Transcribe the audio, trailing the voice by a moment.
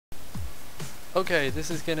Okay, this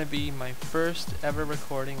is gonna be my first ever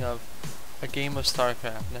recording of a game of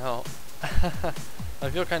StarCraft. Now, I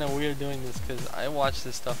feel kind of weird doing this because I watch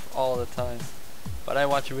this stuff all the time, but I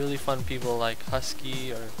watch really fun people like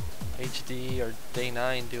Husky or HD or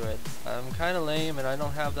Day9 do it. I'm kind of lame and I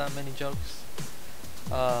don't have that many jokes.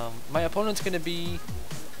 My opponent's gonna be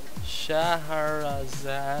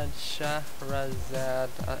Shahrazad.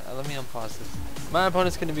 Let me unpause this. My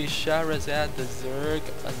opponent's gonna be Shahrazad, the zerg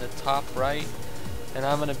on the top right, and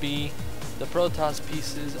I'm gonna be the Protoss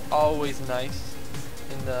pieces, always nice,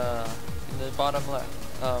 in the bottom left.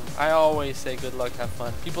 I always say good luck, have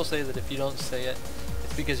fun. People say that if you don't say it,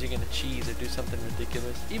 it's because you're gonna cheese or do something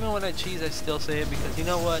ridiculous. Even when I cheese, I still say it because you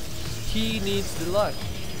know what? He needs the luck,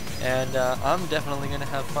 and I'm definitely gonna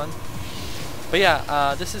have fun. But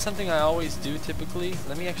yeah, this is something I always do typically.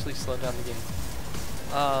 Let me actually slow down the game.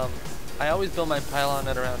 I always build my pylon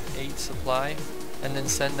at around 8 supply and then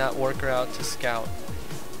send that worker out to scout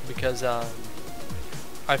because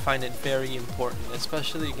I find it very important,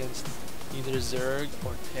 especially against either Zerg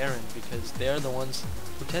or Terran, because they're the ones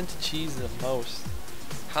who tend to cheese the most.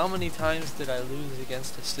 How many times did I lose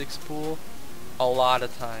against a 6 pool? A lot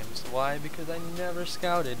of times. Why? Because I never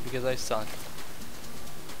scouted, because I suck.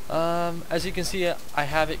 As you can see, I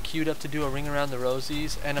have it queued up to do a ring around the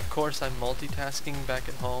rosies, and of course I'm multitasking back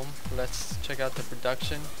at home. Let's check out the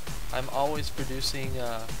production. I'm always producing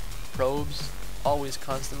probes, always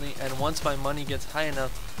constantly, and once my money gets high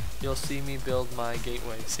enough, you'll see me build my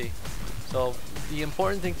gateway. See? So the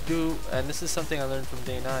important thing to do, and this is something I learned from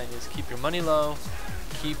Day9, is keep your money low,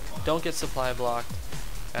 don't get supply blocked,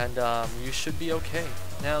 and you should be okay.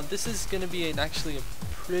 Now this is going to be actually a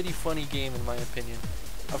pretty funny game in my opinion.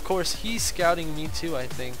 Of course, he's scouting me too, I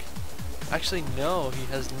think. Actually, no, he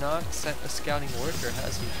has not sent a scouting worker,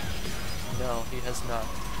 has he? No, he has not.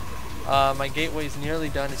 My gateway is nearly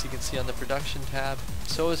done, as you can see on the production tab.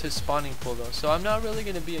 So is his spawning pool, though. So I'm not really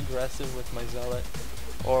going to be aggressive with my zealot,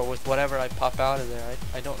 or with whatever I pop out of there.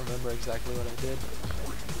 I don't remember exactly what I did.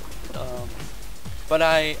 But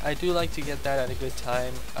I do like to get that at a good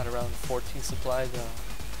time, at around 14 supply,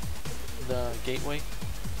 the gateway,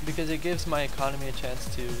 because it gives my economy a chance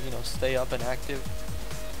to, stay up and active.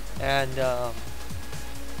 And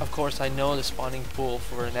of course, I know the spawning pool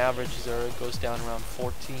for an average zerg goes down around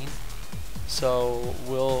 14, so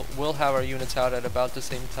we'll have our units out at about the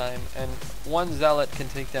same time, and one zealot can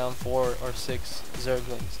take down 4 or 6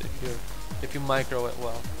 zerglings if you micro it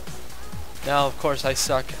well. Now, of course, I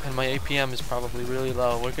suck, and my APM is probably really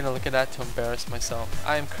low. We're gonna look at that to embarrass myself.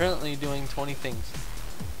 I am currently doing 20 things.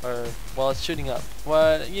 Well, it's shooting up.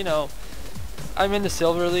 Well, I'm in the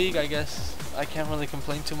Silver League, I guess. I can't really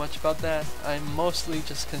complain too much about that. I'm mostly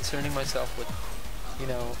just concerning myself with,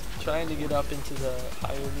 trying to get up into the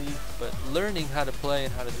higher league, but learning how to play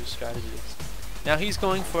and how to do strategies. Now, he's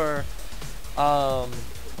going for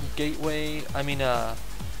gateway,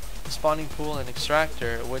 spawning pool and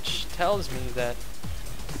extractor, which tells me that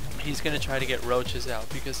he's going to try to get roaches out,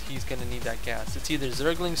 because he's going to need that gas. It's either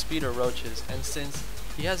zergling speed or roaches, and since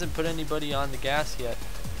he hasn't put anybody on the gas yet,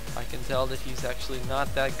 I can tell that he's actually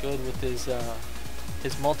not that good with his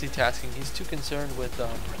multitasking. He's too concerned with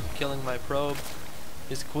killing my probe.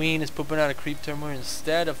 His queen is pooping out a creep tumor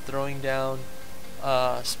instead of throwing down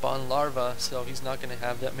spawn larva, so he's not going to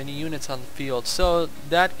have that many units on the field. So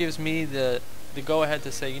that gives me the go ahead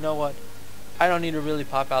to say, you know what, I don't need to really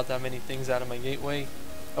pop out that many things out of my gateway.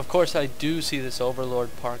 Of course, I do see this overlord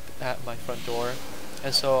parked at my front door,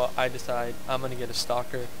 and so I decide I'm going to get a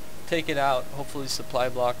stalker, take it out, hopefully supply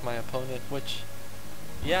block my opponent, which,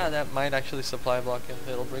 yeah, that might actually supply block him.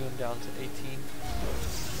 It'll bring him down to 18.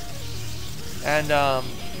 And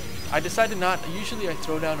I decided not, usually I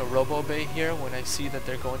throw down a robo bay here when I see that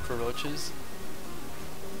they're going for roaches.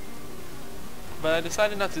 But I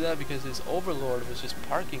decided not to do that because his overlord was just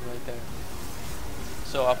parking right there.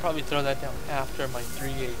 So I'll probably throw that down after my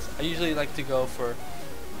 3 gates. I usually like to go for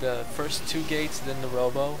the first 2 gates, then the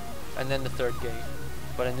robo, and then the 3rd gate.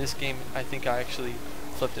 But in this game, I think I actually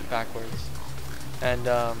flipped it backwards. And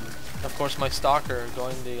of course, my stalker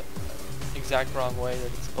going the exact wrong way that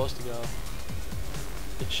it's supposed to go.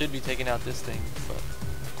 It should be taking out this thing, but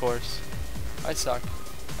of course, I suck,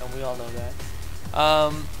 and we all know that.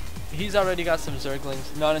 He's already got some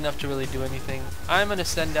zerglings, not enough to really do anything. I'm gonna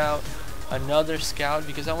send out another scout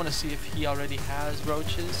because I want to see if he already has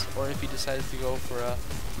roaches or if he decided to go for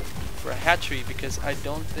a hatchery, because I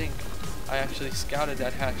don't think I actually scouted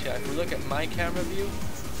that hatch yet. If we look at my camera view,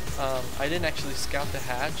 I didn't actually scout the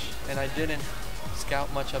hatch, and I didn't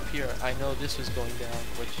scout much up here. I know this was going down,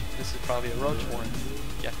 which this is probably a roach warren.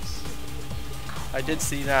 Yes. I did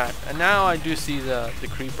see that. And now I do see the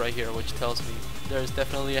creep right here, which tells me there's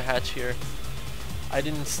definitely a hatch here. I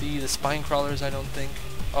didn't see the spine crawlers, I don't think.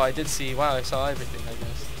 Oh, I did see. Wow, I saw everything, I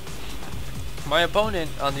guess. My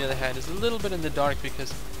opponent, on the other hand, is a little bit in the dark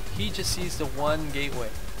because he just sees the one gateway,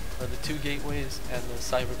 or the two gateways, and the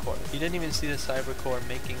cyber core. He didn't even see the cyber core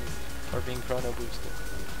making or being chrono boosted.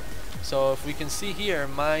 So if we can see here,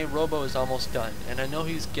 my robo is almost done, and I know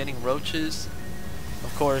he's getting roaches,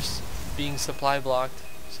 of course, being supply blocked.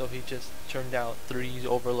 So he just churned out 3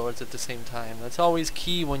 overlords at the same time. That's always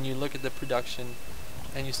key when you look at the production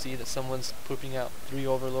and you see that someone's pooping out 3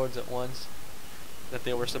 overlords at once, that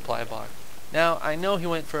they were supply blocked. Now I know he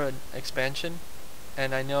went for an expansion,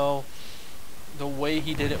 and I know the way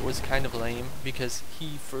he did it was kind of lame because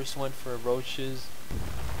he first went for roaches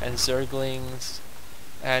and zerglings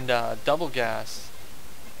and double gas,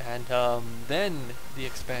 and then the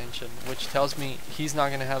expansion, which tells me he's not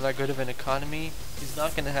going to have that good of an economy. He's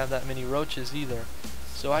not going to have that many roaches either,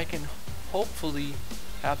 so I can hopefully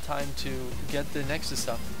have time to get the Nexus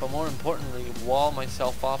up, but more importantly wall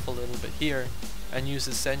myself off a little bit here and use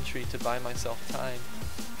the sentry to buy myself time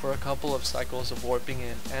for a couple of cycles of warping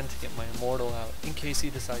in and to get my immortal out in case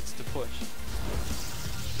he decides to push.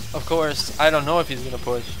 Of course, I don't know if he's going to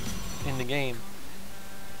push in the game.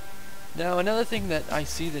 Now another thing that I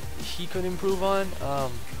see that he could improve on,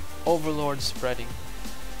 overlord spreading.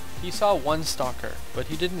 He saw 1 stalker, but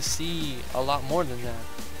he didn't see a lot more than that.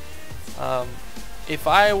 If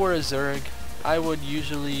I were a zerg, I would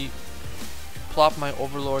usually plop my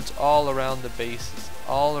overlords all around the base,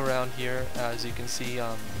 all around here, as you can see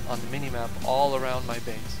on the minimap, all around my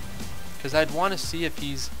base. Because I'd want to see if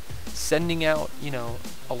he's sending out, you know,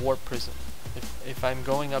 a warp prism. If I'm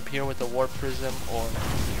going up here with a warp prism, or,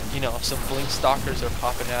 you know, some blink stalkers are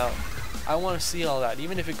popping out, I want to see all that.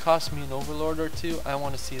 Even if it costs me an overlord or 2, I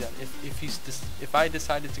want to see that. If I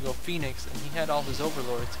decided to go Phoenix and he had all his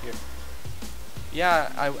overlords here,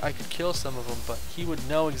 yeah, I could kill some of them, but he would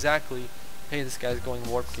know exactly, hey, this guy's going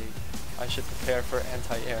warp gate. I should prepare for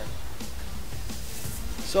anti-air.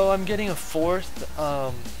 So I'm getting a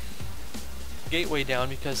 4th gateway down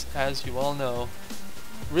because, as you all know,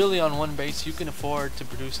 really on one base you can afford to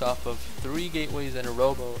produce off of 3 gateways and a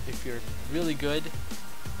robo if you're really good,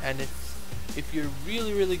 and if you're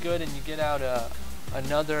really good and you get out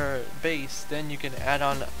another base, then you can add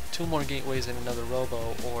on 2 more gateways and another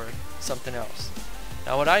robo or something else.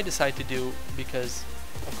 Now what I decide to do, because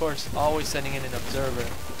of course always sending in an observer,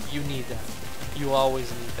 you need that. You always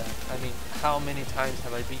need that. I mean, how many times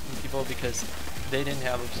have I beaten people because they didn't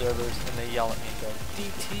have observers and they yell at me and go,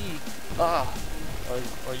 DT, ah,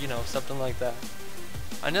 or you know, something like that.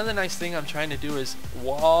 Another nice thing I'm trying to do is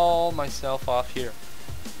wall myself off here.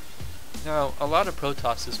 Now, a lot of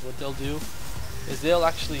Protosses, what they'll do is they'll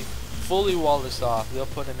actually fully wall this off. They'll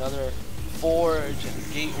put another forge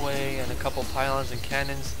and gateway and a couple pylons and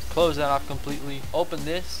cannons, close that off completely, open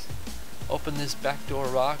this backdoor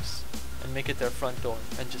rocks, and make it their front door,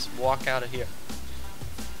 and just walk out of here.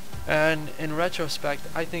 And in retrospect,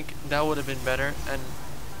 I think that would have been better and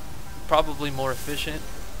probably more efficient,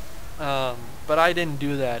 but I didn't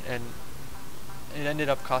do that, and it ended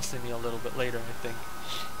up costing me a little bit later, I think.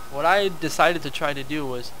 What I decided to try to do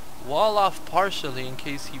was wall off partially in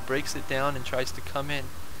case he breaks it down and tries to come in.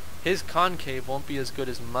 His concave won't be as good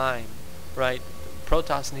as mine, right?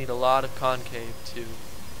 Protoss need a lot of concave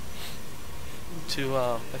to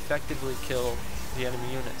effectively kill the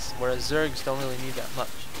enemy units, whereas Zergs don't really need that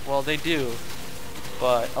much. Well, they do,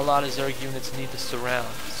 but a lot of Zerg units need to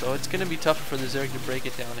surround, so it's going to be tougher for the Zerg to break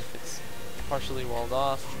it down if it's partially walled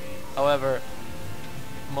off. However,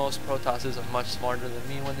 most Protosses are much smarter than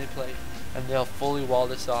me when they play, and they'll fully wall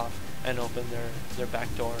this off and open their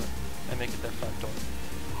back door and make it their front door.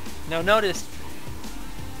 Now notice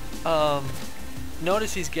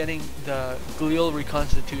he's getting the glial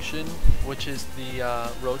reconstitution, which is the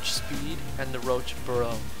roach speed and the roach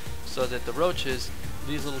burrow, so that the roaches,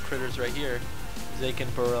 these little critters right here, they can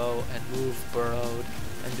burrow and move burrowed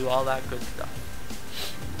and do all that good stuff.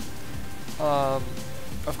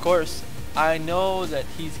 Of course, I know that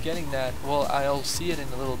he's getting that. Well, I'll see it in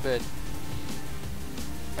a little bit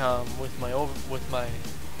with my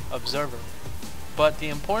observer. But the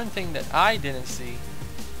important thing that I didn't see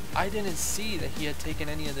that he had taken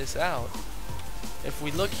any of this out. If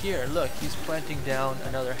we look here, look, he's planting down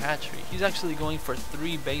another hatchery. He's actually going for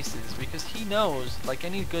 3 bases because he knows, like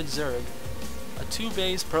any good Zerg, a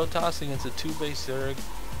 2-base Protoss against a 2-base Zerg,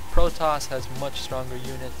 Protoss has much stronger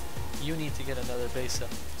units. You need to get another base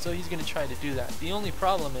up. So he's going to try to do that. The only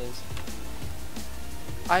problem is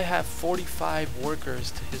I have 45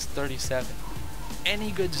 workers to his 37.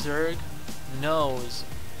 Any good Zerg knows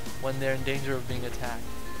when they're in danger of being attacked.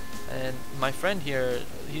 And my friend here,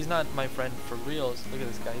 he's not my friend for reals. Look at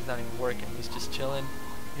this guy, he's not even working, he's just chilling.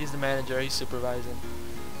 He's the manager, he's supervising.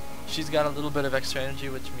 She's got a little bit of extra energy,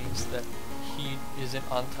 which means that he isn't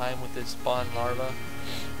on time with his spawn larva.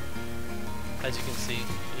 As you can see,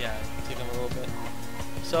 yeah, it took him a little bit.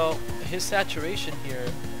 So his saturation here,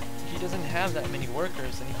 he doesn't have that many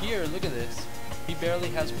workers. And here, look at this, he barely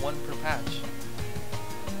has one per patch.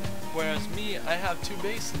 Whereas me, I have 2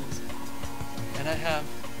 bases, and I have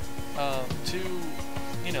 2,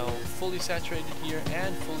 you know, fully saturated here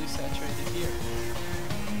and fully saturated here.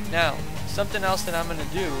 Now, something else that I'm going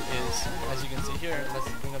to do is, as you can see here, let's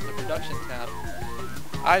bring up the production tab.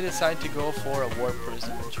 I decide to go for a warp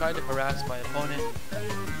prism and try to harass my opponent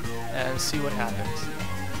and see what happens.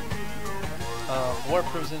 Warp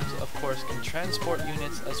prisms, of course, can transport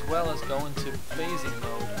units as well as go into phasing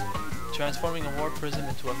mode. Transforming a warp prism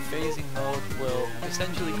into a phasing mode will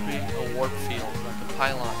essentially create a warp field, like a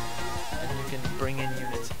pylon, and you can bring in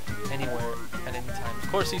units anywhere at any time.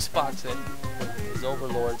 Of course, he spots it with his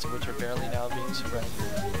overlords, which are barely now being spread.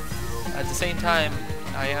 At the same time,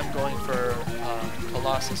 I am going for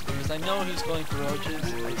colossi because I know he's going for roaches.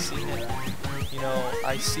 I've seen it. You know,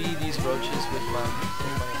 I see these roaches with my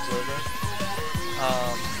observer,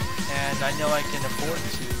 and I know I can afford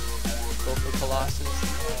to go for colossi.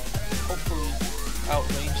 Hopefully,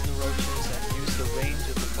 outrange the roaches and use the range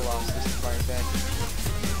of the colossi to my advantage.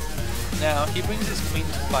 Now, he brings his queen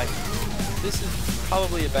to fight. This is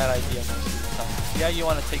probably a bad idea most of the time. Yeah, you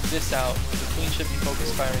want to take this out. The queen should be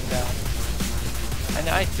focus firing down.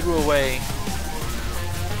 And I threw away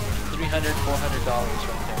 $300, $400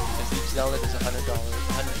 right there, because each zealot is $100,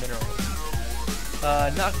 100 minerals.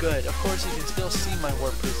 Not good. Of course, you can still see my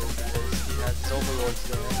warp prism because he has his overlords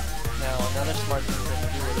there. Now, another smart thing for him to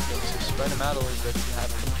do would have been to spread him out a little bit to have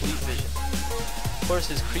complete vision. Of course,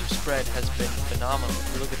 his creep spread has been phenomenal.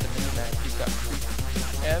 If you look at the minimap, he's got creep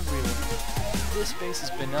everywhere. This base has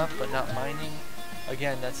been up, but not mining.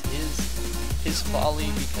 Again, that's his folly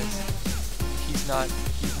because he's not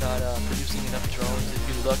producing enough drones. If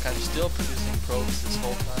you look, I'm still producing probes this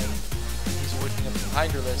whole time. He's working up some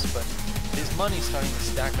hydralisks, but his money's starting to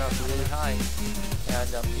stack up really high, and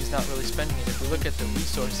he's not really spending it. If we look at the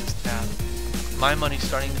resources tab, my money's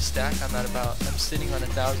starting to stack. I'm sitting on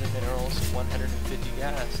 1,000 minerals, 150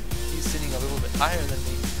 gas. He's sitting a little bit higher than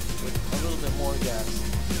me with a little bit more gas.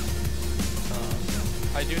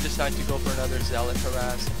 I do decide to go for another zealot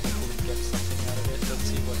harass and hopefully get something out of it. Let's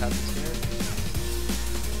see what happens here.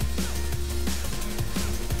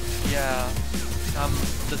 Yeah,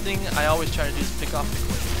 the thing I always try to do is pick off the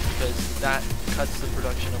queen, because that cuts the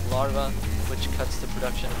production of larvae, which cuts the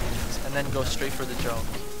production of units, and then go straight for the drones.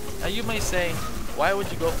 Now you may say, why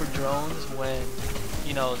would you go for drones when,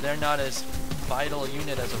 you know, they're not as vital a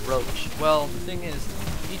unit as a roach? Well, the thing is,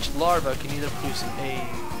 each larva can either produce a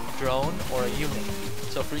drone or a unit.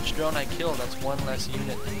 So for each drone I kill, that's one less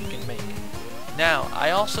unit that you can make. Now,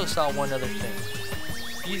 I also saw one other thing.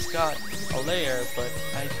 He's got a lair, but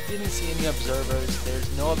I didn't see any observers.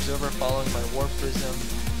 There's no observer following my warp prism.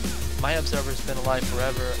 My observer's been alive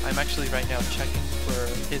forever. I'm actually right now checking for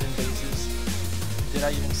hidden bases. Did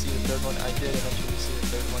I even see the third one? I did eventually see the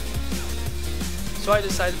third one. So I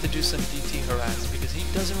decided to do some DT harass because he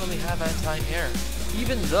doesn't really have anti-air.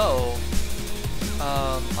 Even though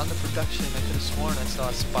on the production I could have sworn I saw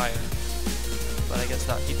a spire, but I guess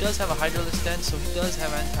not. He does have a hydralisk den, so he does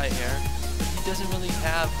have anti-air. He doesn't really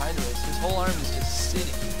have hydralisk. His whole arm is just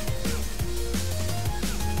sitting.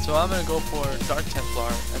 So I'm going to go for Dark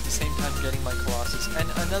Templar at the same time getting my Colossus. And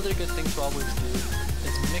another good thing to always do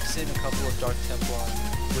is mix in a couple of Dark Templar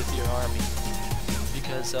with your army.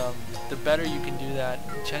 Because the better you can do that,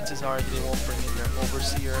 chances are they won't bring in their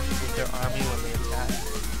Overseer with their army when they attack,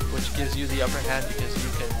 which gives you the upper hand because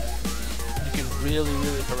you can really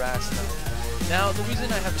harass them. Now the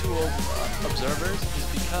reason I have 2 observers is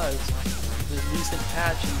because the recent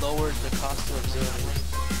patch lowered the cost of observers,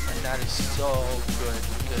 and that is so good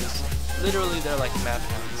because literally they're like map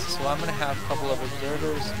hands. So I'm gonna have a couple of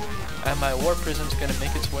observers, and my warp prism's gonna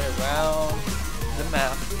make its way around the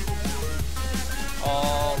map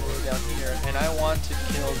all the way down here, and I want to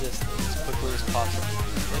kill this thing as quickly as possible.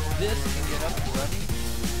 If this can get up and running,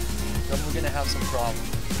 then we're gonna have some problems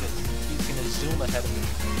because he's gonna zoom ahead of me.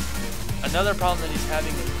 Another problem that he's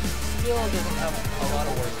having is he still doesn't have a lot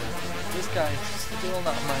of work. This guy is still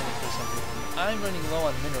not mining for some reason. I'm running low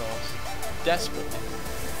on minerals, desperately.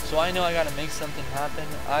 So I know I gotta make something happen.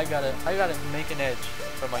 I gotta make an edge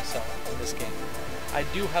for myself in this game. I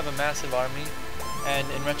do have a massive army, and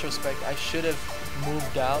in retrospect, I should have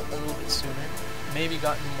moved out a little bit sooner maybe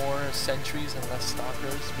gotten more sentries and less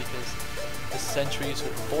stalkers, because the sentries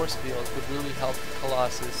with force fields would really help the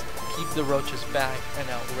colossus keep the roaches back and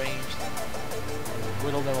outrange them and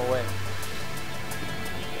whittle them away.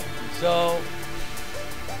 So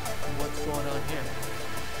what's going on here?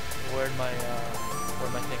 Where'd my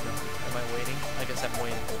thing go? Am I waiting? I guess I'm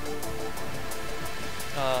waiting.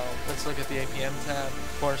 Let's look at the APM tab.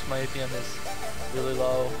 Of course, my APM is really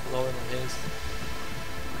low, lower than his.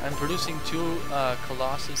 I'm producing 2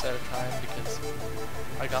 colossus at a time because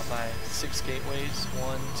I got my 6 gateways.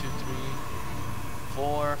 1, 2, 3,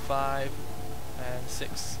 4, 5, and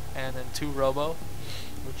 6, and then 2 robo,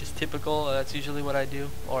 which is typical. That's usually what I do.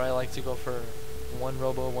 Or I like to go for 1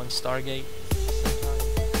 robo, 1 stargate sometimes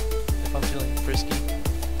if I'm feeling frisky.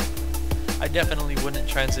 I definitely wouldn't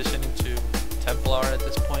transition into templar at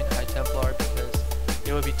this point, high templar, because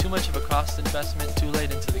it would be too much of a cost investment too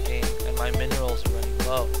late into the game, and my minerals are running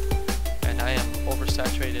low, and I am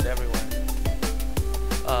oversaturated everywhere.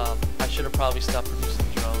 I should have probably stopped producing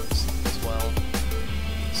drones as well.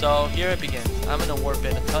 So here it begins. I'm gonna warp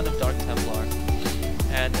in a ton of dark templar,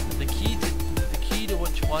 and the key to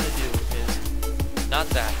what you want to do is not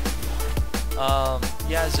that.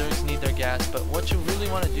 Yeah, zergs need their gas, but what you really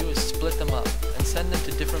want to do is split them up and send them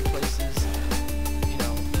to different places. You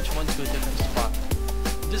know, each one to a different spot.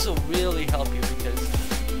 This will really help you because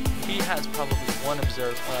he has probably one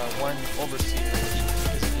overseer. He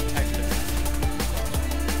is a detector,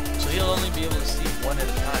 so he'll only be able to see one at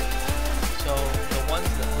a time. So the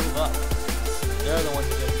ones that move up, they're the ones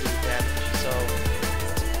that are going to do damage. So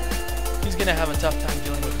he's going to have a tough time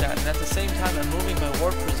dealing with that. And at the same time, I'm moving my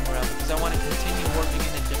warp prism around because I want to continue warping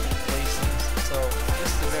in different places. So this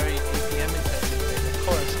is a very APM intensive thing. Of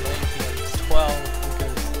course, my APM is 12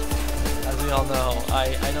 because, as we all know,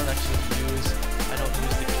 I don't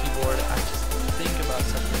use the keyboard. I just think about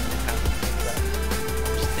something and have to think about it.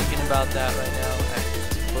 I'm just thinking about that right now, and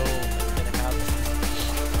boom, it's going to happen.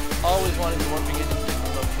 Always want to be warping in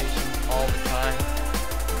different locations all the time.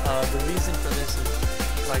 The reason for this is,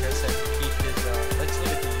 like I said, to keep his, let's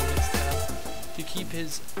look at the units tab. To keep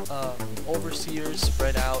his overseers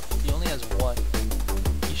spread out. He only has 1.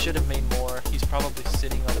 He should have made more. He's probably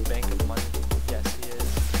sitting on a bank of money. Yes, he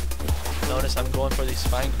is. Notice I'm going for these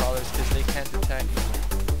spine crawlers because they can't detect.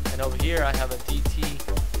 And over here I have a DT. He's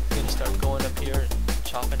going to start going up here and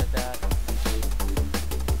chopping at that.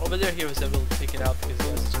 Over there he was able to take it out because he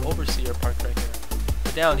has his overseer parked right here.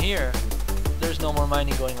 But down here, there's no more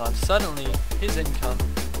mining going on. Suddenly, his income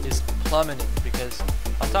is plummeting because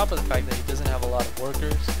on top of the fact that he doesn't have a lot of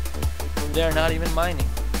workers, they're not even mining.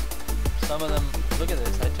 Some of them, look at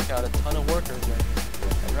this, I took out a ton of workers right here.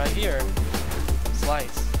 And right here,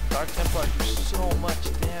 slice. Dark Templar do so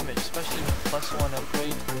much damage, especially with +1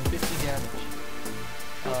 upgrade, 50 damage.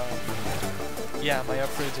 Yeah, my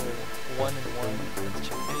upgrades are 1 and 1. Let's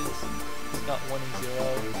check his. He's got 1 and 0.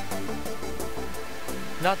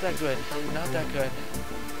 Not that good. Not that good.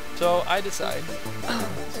 So I decide,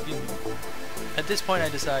 excuse me, at this point I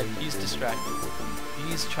decide he's distracted.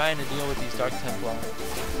 He's trying to deal with these Dark Templar.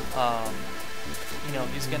 You know,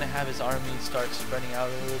 he's going to have his army start spreading out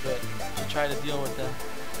a little bit to try to deal with them.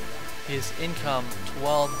 His income,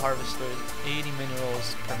 12 harvesters, 80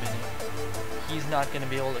 minerals per minute. He's not going to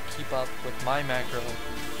be able to keep up with my macro,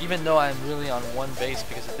 even though I'm really on 1 base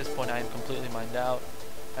because at this point I am completely mined out.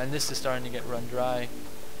 And this is starting to get run dry.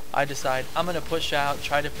 I decide I'm going to push out,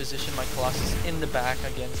 try to position my colossus in the back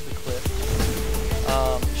against the cliff.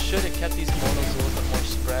 Should have kept these mortals a little bit more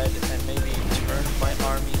spread and maybe turned my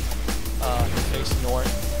army to face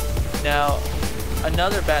north. Now,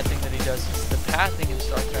 another bad thing that he does is the pathing in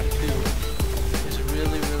StarCraft 2 is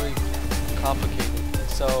really, really complicated. And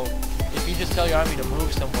so, if you just tell your army to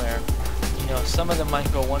move somewhere, you know, some of them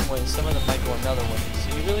might go one way, some of them might go another way.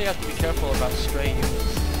 So you really have to be careful about stray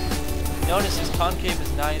units. Notice his concave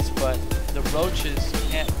is nice, but the roaches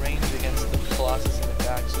can't range against the colossus in the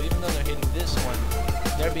back. So even though they're hitting this one,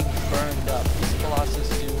 they're being burned up. These colossus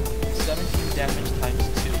do 17 damage times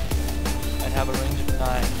 2 and have a range of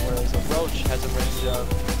 9, whereas a roach has a range of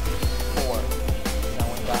 4. That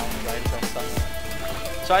one died right as I saw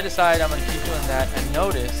that. So I decide I'm going to keep doing that, and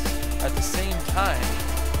notice at the same time,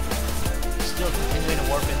 still continuing to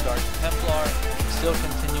warp in Dark Templar, still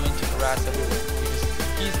continuing to harass everyone because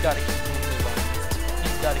he's got to keep moving his army.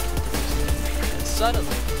 He's got to keep producing. And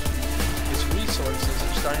suddenly, his resources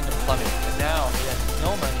are starting to plummet. And now he has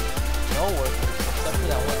no money, no workers, except for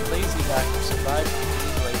that one lazy guy who survived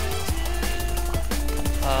being lazy.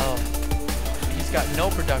 He's got no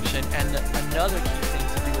production, and another key thing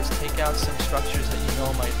to do is take out some structures that you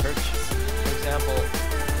know might hurt you. For example,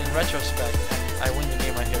 in retrospect, and I win the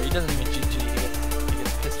game right here, he doesn't even GG, he gets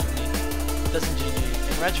doesn't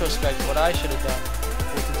GG. In retrospect, what I should have done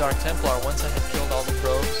with the Dark Templar, once I had killed all the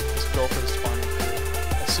probes, is go for the spawning pool.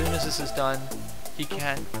 As soon as this is done, he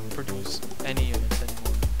can't produce any units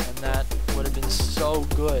anymore, and that would have been so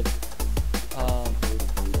good.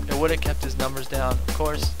 It would have kept his numbers down. Of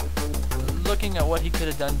course, looking at what he could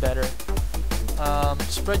have done better,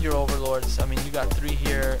 spread your overlords. I mean, you got 3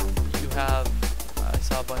 here. You have, I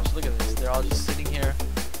saw a bunch. Look at this. They're all just sitting here.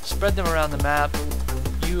 Spread them around the map.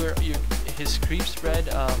 His creep spread.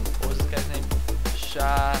 What was this guy's name?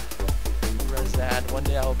 Shahrazad. One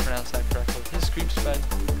day I will pronounce that correctly. His creep spread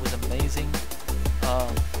was amazing.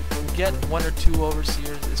 Get 1 or 2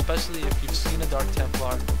 overseers, especially if you've seen a Dark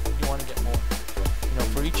Templar. You want to get more. You know,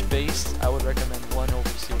 for each base, I would recommend 1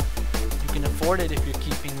 overseer. You can afford it if you're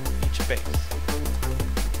keeping each base.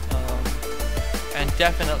 And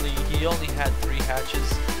definitely, he only had 3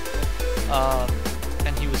 hatches,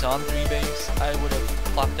 and he was on 3 base. I would have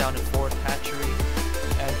plopped down a 4th hatchery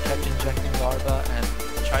and kept injecting larvae and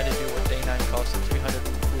try to do what Day 9 calls the 300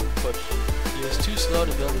 food push. He was too slow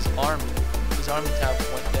to build his army. His army tab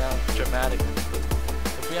went down dramatically. But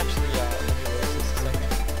if we actually, let me erase this a second,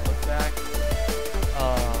 look back.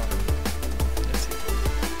 Let's see.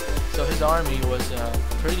 So his army was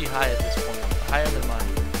pretty high at this point, higher than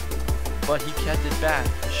mine. But he kept it back.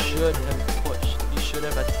 He should have pushed. He should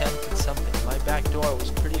have attempted something. My back door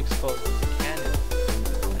was pretty exposed with a cannon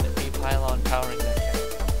and an 8 pylon powering that cannon.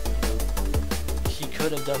 He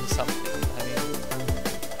could have done something. I mean,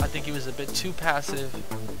 I think he was a bit too passive,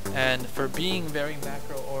 and for being very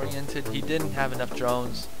macro oriented, he didn't have enough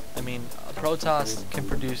drones. I mean, Protoss can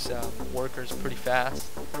produce workers pretty fast,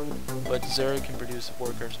 but Zerg can produce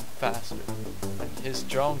workers faster. And his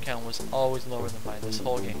drone count was always lower than mine this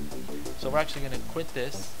whole game. So we're actually going to quit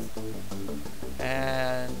this,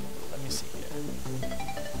 and let me see here.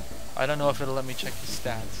 I don't know if it'll let me check his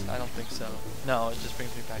stats. I don't think so. No, it just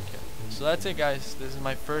brings me back here. So that's it, guys. This is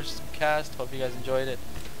my first cast. Hope you guys enjoyed it.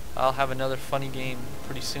 I'll have another funny game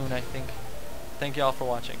pretty soon, I think. Thank you all for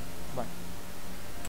watching. Bye.